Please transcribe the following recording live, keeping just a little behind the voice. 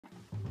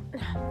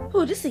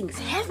Oh, this thing's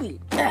heavy.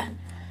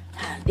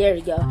 There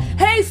we go.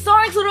 Hey,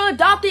 Sonic's little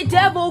adopted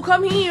devil,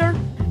 come here.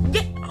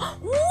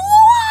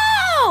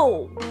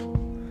 Whoa!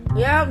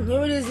 Yeah,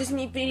 here it is. This is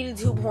Infinity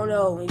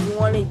 2.0. If you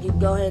want it, you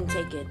go ahead and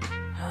take it.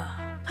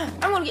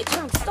 I'm gonna get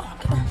Tony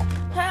Stark.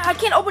 I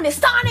can't open it.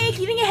 Sonic,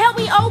 you didn't help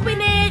me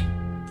open it.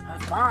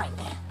 Fine.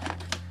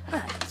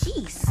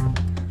 Jeez.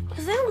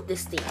 What's in with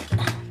this thing?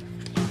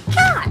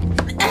 God.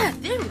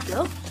 There we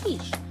go.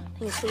 Jeez. I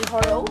think it's pretty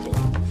hard to open.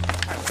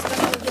 Alright, so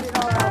let's get it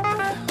all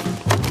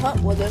out.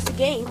 Well, there's the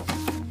game.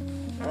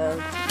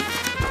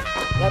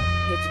 Yep,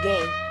 here's the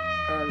game.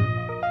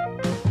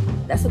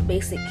 That's a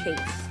basic case.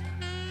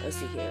 Let's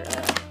see here.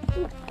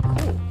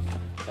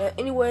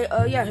 Anyway,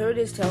 yeah, here it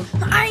is, Tails.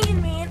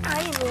 Iron Man.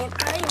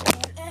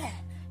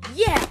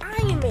 Yeah,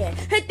 Iron Man.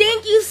 Hey,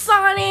 thank you,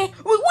 Sonic.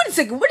 Wait a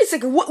second.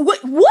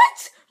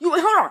 What? You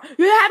hold on.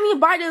 You're having me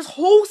buy this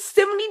whole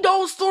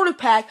 $70 starter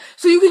pack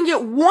so you can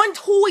get one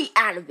toy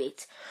out of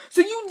it.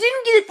 So you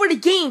didn't get it for the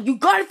game. You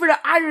got it for the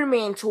Iron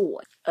Man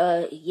toy.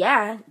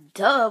 Yeah,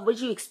 duh.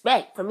 What'd you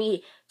expect? For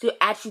me to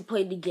actually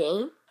play the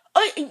game?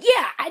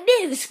 Yeah, I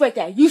didn't expect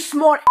that. You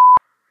smart.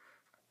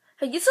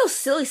 Hey, you're so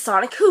silly,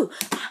 Sonic.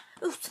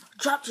 Oops,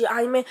 dropped you,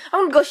 Iron Man.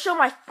 I'm gonna go show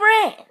my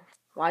friend.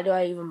 Why do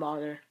I even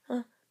bother?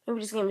 Maybe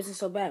this game isn't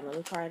so bad. Let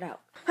me try it out.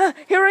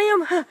 Here I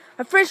am.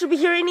 My friend should be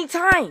here any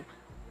time.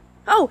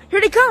 Oh, here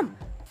they come.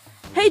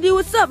 Hey, dude,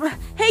 what's up?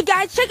 Hey,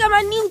 guys, check out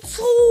my new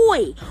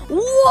toy.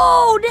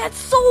 Whoa, that's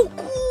so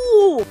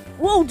cool.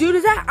 Whoa, dude,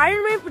 is that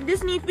Iron Man for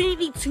Disney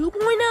Infinity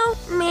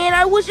 2.0? Man,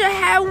 I wish I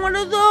had one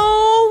of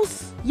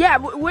those. Yeah,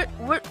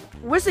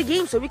 where's the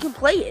game so we can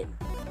play it?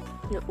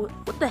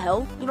 What the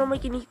hell? You don't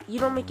make any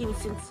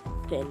sense,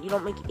 Finn. You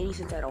don't make any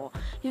sense at all.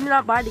 He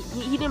didn't buy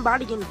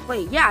the game to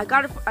play. Yeah, I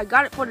got it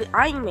for the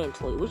Iron Man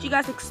toy. What you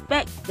guys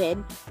expect,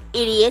 Finn?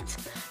 Idiot.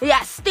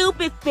 Yeah,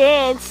 stupid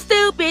Finn.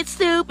 Stupid.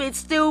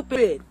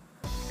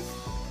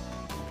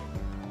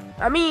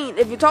 I mean,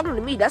 if you're talking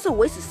to me, that's a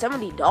waste of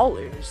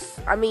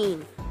 $70. I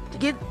mean, to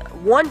get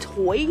one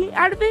toy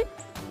out of it,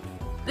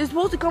 it's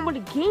supposed to come with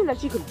a game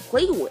that you can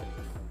play with.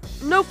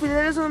 No, Finn,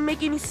 that doesn't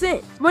make any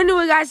sense. But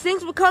anyway, guys,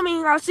 thanks for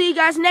coming. I'll see you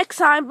guys next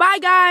time. Bye,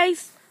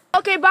 guys.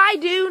 Okay, bye,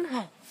 dude.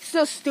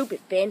 So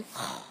stupid, Finn.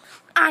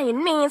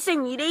 Iron Man,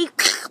 sing me, day.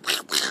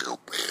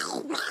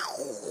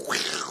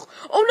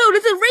 Oh no,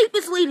 there's a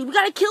rapist lady. We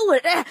gotta kill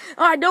her.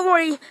 Alright, don't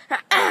worry.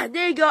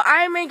 There you go.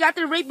 Iron Man got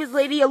the rapist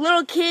lady. A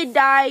little kid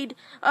died.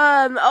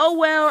 Oh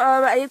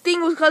well. I think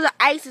it was because of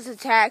ISIS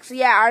attacks. So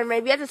yeah, Iron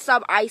Man, we have to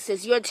stop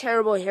ISIS. You're a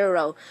terrible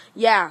hero.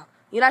 Yeah.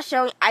 You're not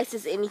showing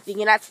ISIS anything.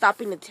 You're not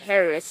stopping the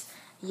terrorists.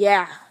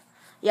 Yeah.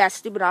 Yeah,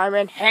 stupid Iron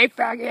Man. Hey,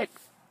 faggot.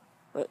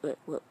 Wait,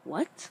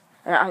 what?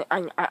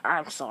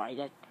 I'm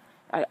sorry.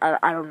 I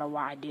don't know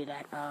why I do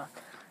that.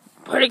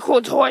 Pretty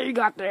cool toy you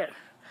got there.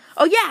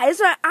 Oh, yeah, it's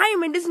an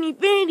Iron Man Disney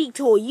Infinity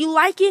toy. You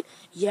like it?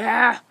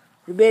 Yeah.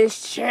 It'd been a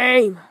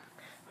shame.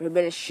 It'd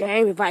been a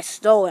shame if I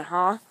stole it,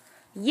 huh?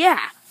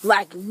 Yeah.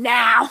 Like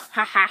now.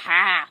 Ha ha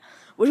ha.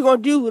 What you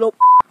gonna do, little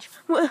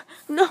No,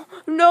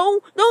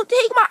 don't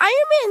take my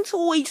Iron Man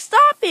toy.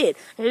 Stop it.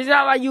 It's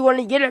not like you want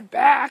to get it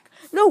back.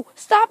 No,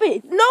 stop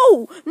it.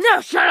 No,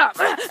 shut up.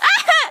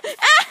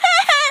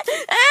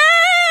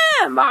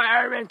 My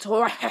Iron Man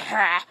toy.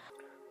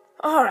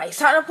 Alright, it's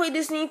time to play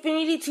Disney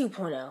Infinity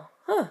 2.0.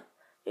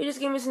 Your this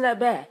game isn't that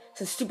bad.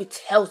 Some stupid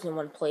Tails didn't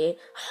want to play it.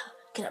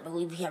 Cannot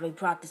believe he had me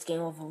brought this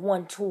game over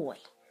one toy.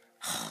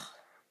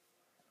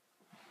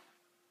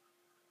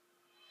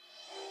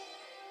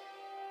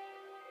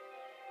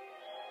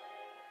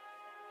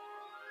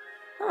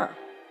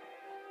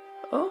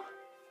 Oh,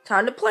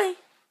 time to play.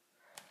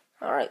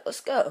 Alright,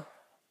 let's go.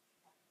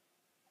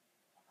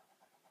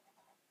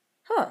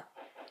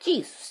 Jeez,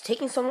 it's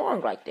taking so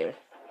long right there.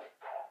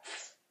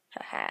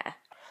 Haha.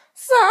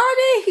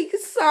 Sonic!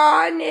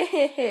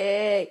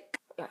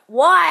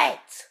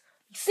 What?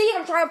 See,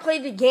 I'm trying to play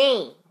the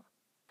game.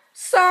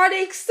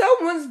 Sonic,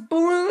 someone's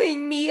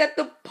bullying me at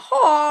the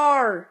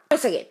park. Wait a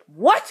second,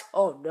 what?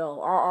 Oh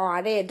no,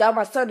 I didn't adopt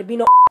my son to be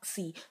no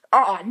see.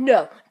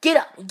 No. Get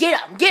up,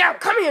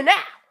 come here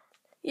now.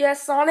 Yeah,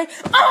 Sonic. Yeah.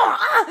 Sonic,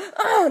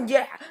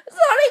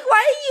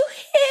 why did you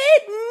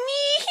hit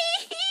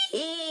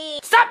me?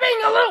 Stop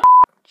being a little.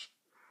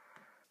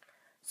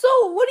 So,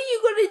 what are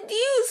you gonna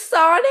do,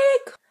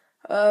 Sonic?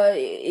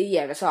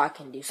 Yeah, that's all I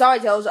can do.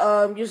 Sorry, Tails,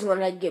 I'm just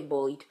gonna get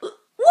bullied. What?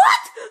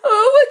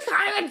 What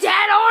kind of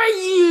dad are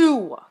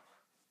you?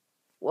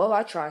 Well,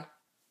 I try.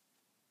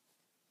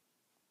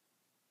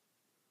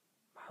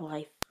 My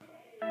life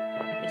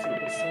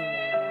isn't the same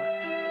anymore.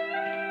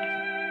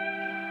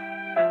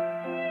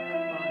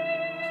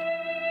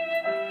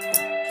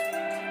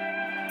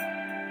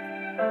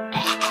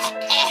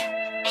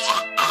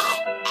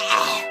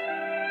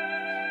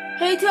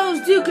 Hey,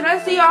 Tails, dude, can I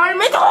see Iron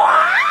Man?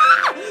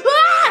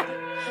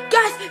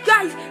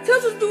 Guys,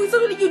 Tails was doing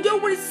something that you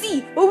don't want to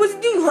see. What was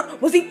he doing?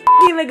 Was he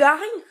f***ing the guy?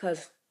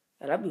 Because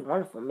that'd be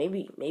wonderful.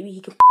 Maybe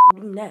he can f***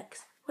 me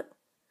next. What?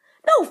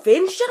 No,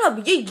 Finn, shut up.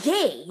 You're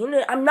gay. You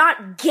know, I'm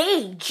not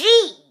gay.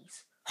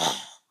 Jeez.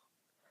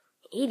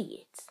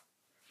 Idiots.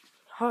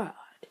 Hard.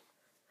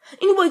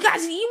 Anyway,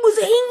 guys, he was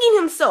hanging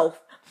himself.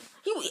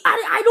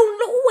 I don't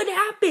know what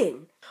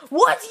happened.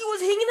 What? He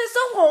was hanging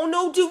himself? Oh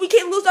no, dude, we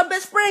can't lose our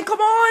best friend. Come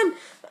on.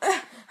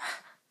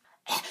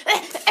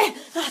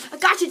 I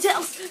got you,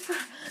 Tails.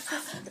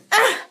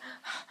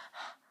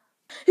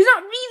 He's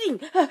not breathing.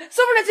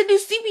 Someone has to do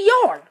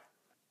CPR.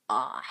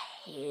 Oh,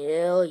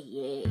 hell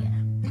yeah.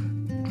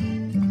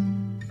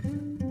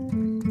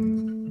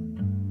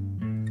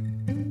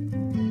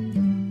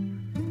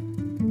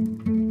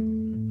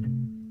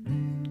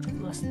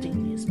 Let's do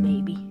this,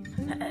 baby.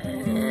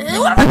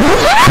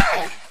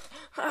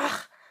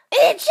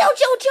 Hey, chill,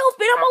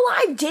 Finn, I'm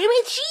alive, damn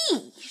it,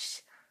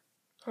 jeez.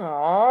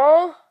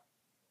 Aww.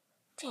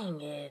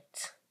 Dang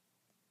it.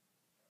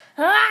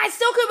 I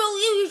still can't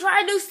believe you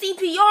tried to do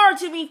CPR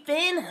to me,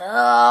 Finn.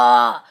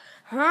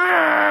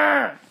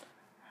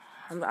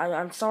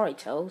 I'm sorry,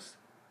 Toes.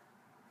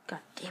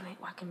 God damn it,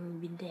 why can't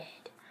we be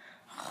dead?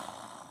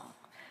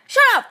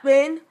 Shut up,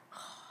 Finn.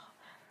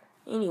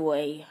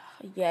 Anyway,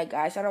 yeah,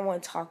 guys, I don't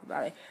want to talk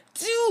about it.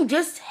 Dude,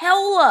 just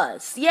tell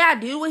us. Yeah,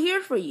 dude, we're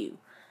here for you.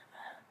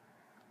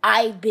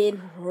 I've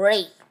been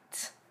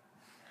raped.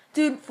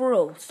 Dude, for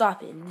real,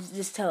 stop it.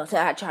 Just tell us.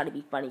 I try to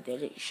be funny there.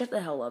 Shut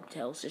the hell up,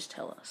 Tails. Just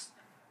tell us.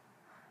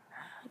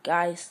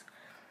 Guys,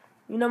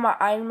 you know my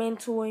Iron Man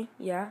toy?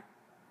 Yeah?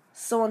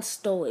 Someone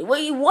stole it.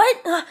 Wait,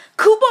 what?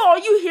 Koopa, are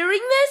you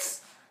hearing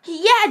this?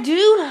 Yeah,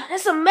 dude.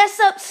 That's some messed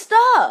up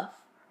stuff.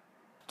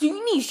 Dude,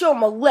 you need to show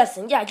him a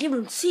lesson. Yeah, give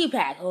him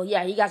CPAC. Oh,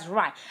 yeah, you guys are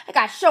right. I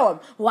gotta show him.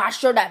 Well, I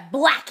show that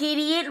black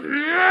idiot.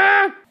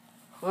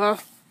 Well,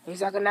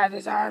 he's not gonna have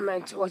this Iron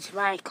Man toy to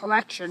my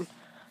collection.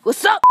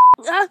 What's up?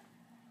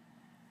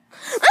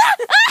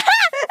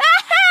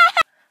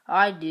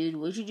 Alright, dude,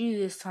 what'd you do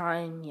this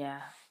time?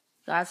 Yeah.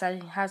 Guys,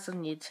 I have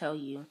something to tell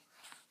you.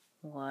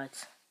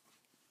 What?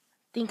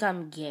 Think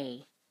I'm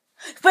gay.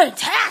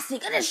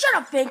 Fantastic! Shut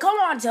up, Finn. Come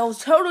on,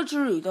 Tails. Tell the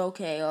truth.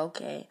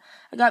 Okay.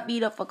 I got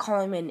beat up for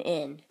calling him an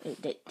N.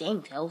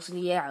 Dang, Tails.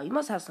 Yeah, you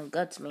must have some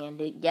guts, man.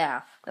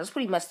 Yeah, that's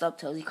pretty messed up,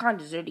 Tails. You kind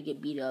of deserve to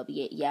get beat up.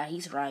 Yeah,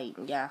 he's right.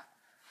 Yeah.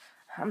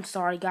 I'm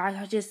sorry, guys.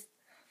 I just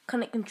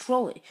couldn't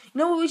control it. You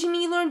know what you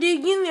need to learn,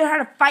 dude? You need to learn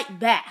how to fight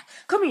back.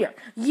 Come here.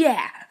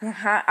 Yeah.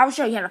 I'll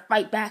show you how to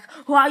fight back.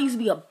 Well, I used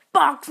to be a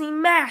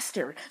boxing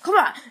master. Come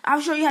on.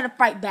 I'll show you how to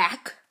fight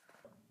back.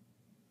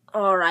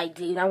 Alright,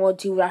 dude. I will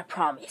do what I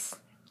promise.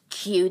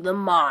 Cue the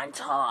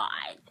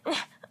montage.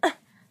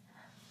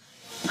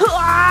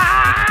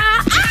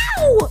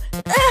 Ow!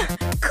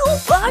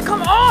 Koopa,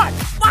 come on!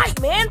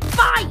 Fight, man!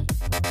 Fight!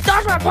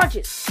 Dodge my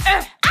punches!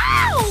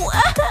 Ow!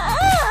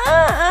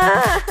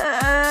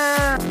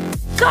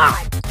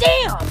 God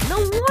damn! No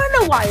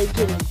wonder why you're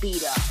getting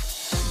beat up.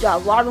 You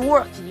got a lot of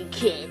work to do,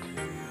 kid.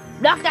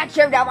 Knock that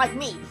chair down like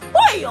me.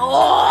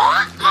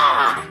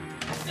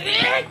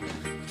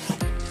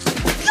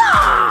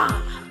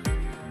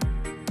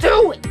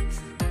 Do it!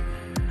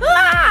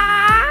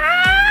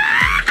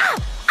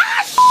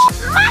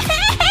 My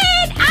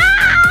head!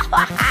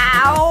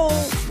 Ow!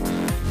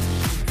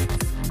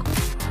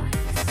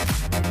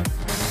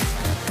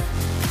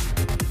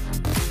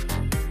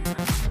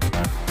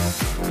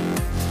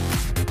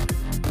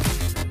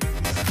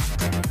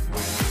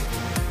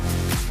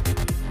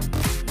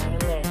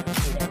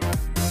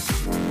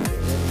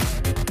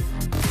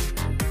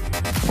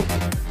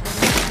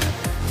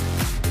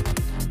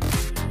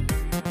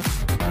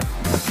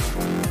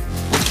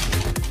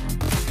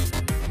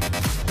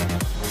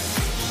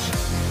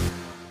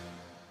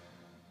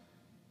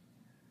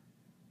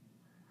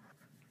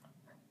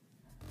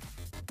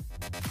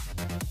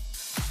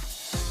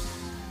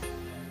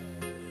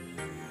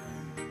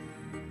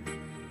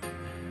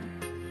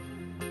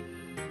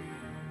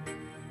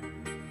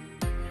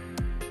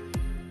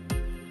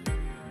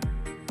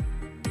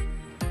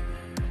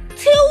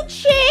 Two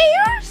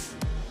chairs?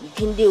 You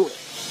can do it.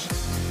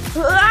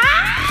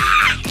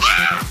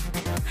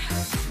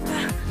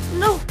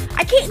 No,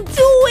 I can't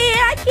do it.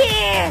 I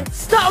can't.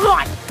 Stop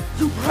on.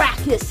 You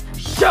practice.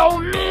 Show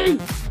me.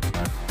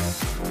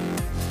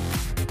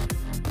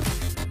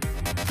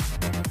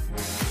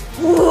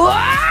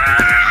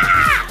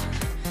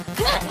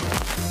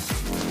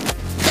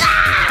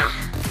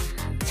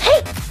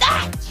 Take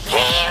that,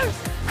 chairs.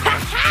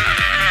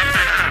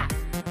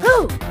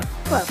 Ooh,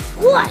 for a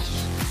flush.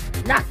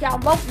 Knock down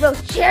both of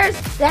those chairs.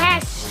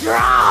 That's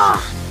strong.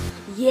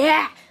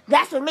 Yeah,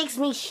 that's what makes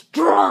me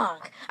strong.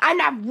 I'm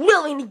not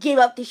willing to give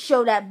up to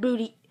show that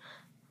booty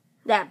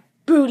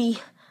bully.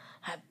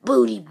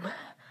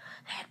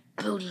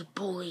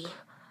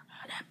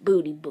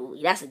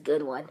 That's a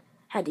good one.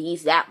 Had to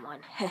use that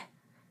one.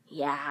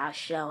 Yeah, I'll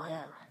show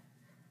him.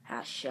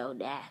 I'll show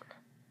that.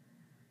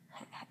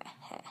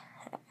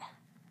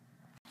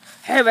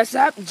 Hey, what's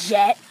up,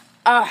 Jet?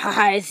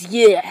 It's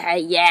you.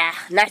 Yeah,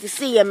 nice to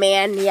see you,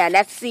 man. Yeah,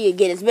 nice to see you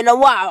again. It's been a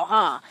while,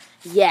 huh?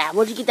 Yeah,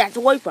 where'd you get that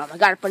toy from? I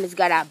got it from this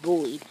guy that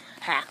bullied.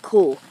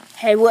 Cool.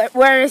 Hey,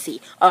 where is he?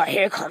 Oh,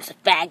 here comes the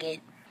faggot.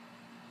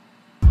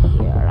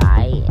 Here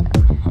I am.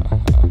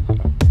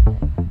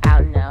 I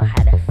know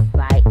how to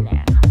fight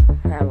now.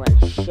 I'm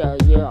gonna show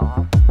you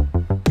all.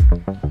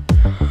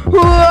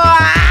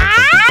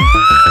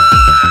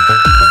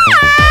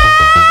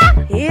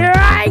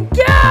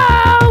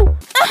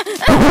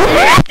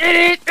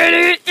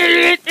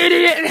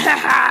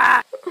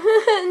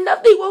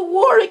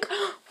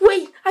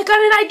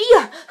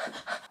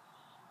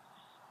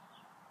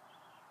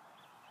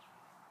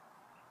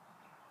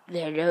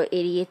 There no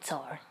idiots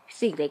are.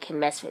 Think they can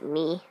mess with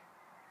me?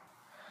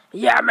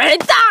 Yeah, man,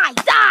 die!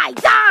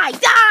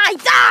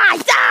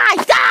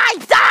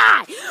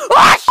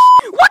 Oh,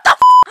 what the f***?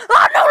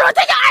 Oh, no,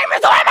 take your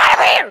items, I'm out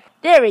of here!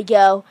 There we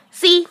go.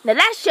 See, now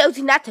that shows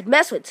you not to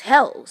mess with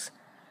Tails.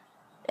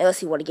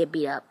 Unless you want to get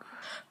beat up.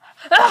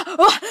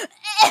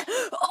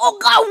 Oh,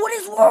 God, what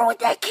is wrong with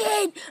that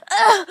kid?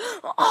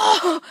 What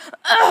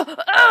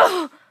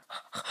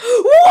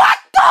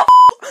the f***?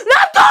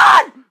 Not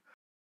done!